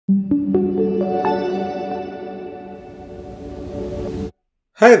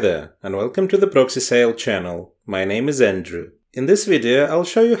Hi there, and welcome to the Proxy Sale channel. My name is Andrew. In this video, I'll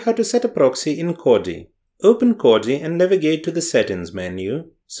show you how to set a proxy in Kodi. Open Kodi and navigate to the Settings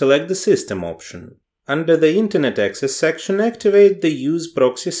menu. Select the System option. Under the Internet Access section, activate the Use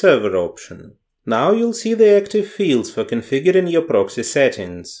Proxy Server option. Now you'll see the active fields for configuring your proxy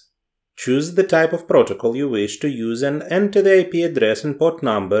settings. Choose the type of protocol you wish to use and enter the IP address and port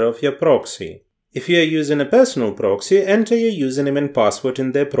number of your proxy. If you are using a personal proxy, enter your username and password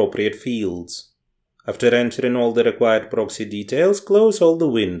in the appropriate fields. After entering all the required proxy details, close all the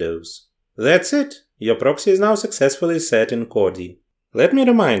windows. That's it! Your proxy is now successfully set in Kodi. Let me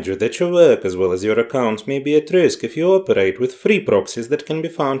remind you that your work as well as your account may be at risk if you operate with free proxies that can be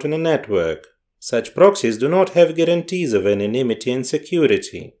found on a network. Such proxies do not have guarantees of anonymity and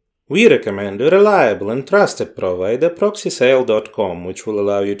security. We recommend a reliable and trusted provider, ProxySale.com, which will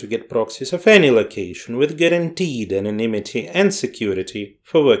allow you to get proxies of any location with guaranteed anonymity and security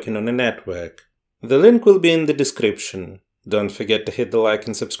for working on a network. The link will be in the description. Don't forget to hit the like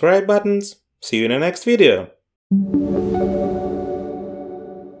and subscribe buttons. See you in the next video.